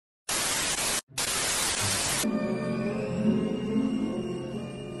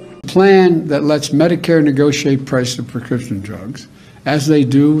plan that lets Medicare negotiate price of prescription drugs, as they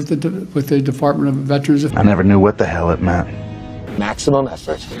do with the Department of Veterans Affairs. I never knew what the hell it meant. Maximum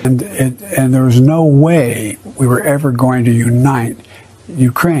effort. And there was no way we were ever going to unite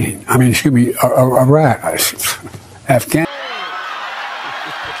Ukraine. I mean, excuse me, Iraq, Afghanistan.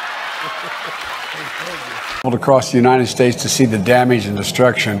 Across the United States to see the damage and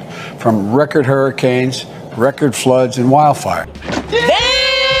destruction from record hurricanes, record floods, and wildfire.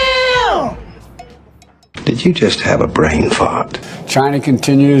 Damn! Did you just have a brain fart? China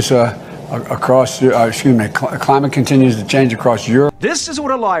continues climate continues to change across Europe. This is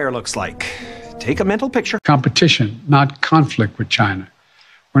what a liar looks like. Take a mental picture. Competition, not conflict with China.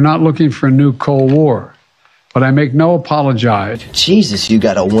 We're not looking for a new Cold War. But I make no apology. Jesus, you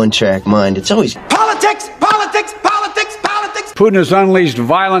got a one-track mind. It's always Politics, politics, politics, politics. Putin has unleashed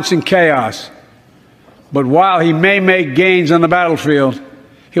violence and chaos. But while he may make gains on the battlefield,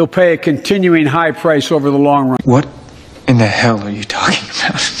 he'll pay a continuing high price over the long run. What in the hell are you talking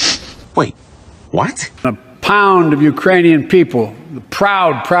about? Wait, what? A pound of Ukrainian people, the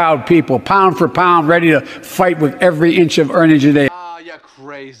proud people, pound for pound, ready to fight with every inch of earnings today. Ah, you're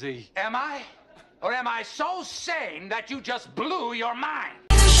crazy. Am I? Or am I so sane that you just blew your mind?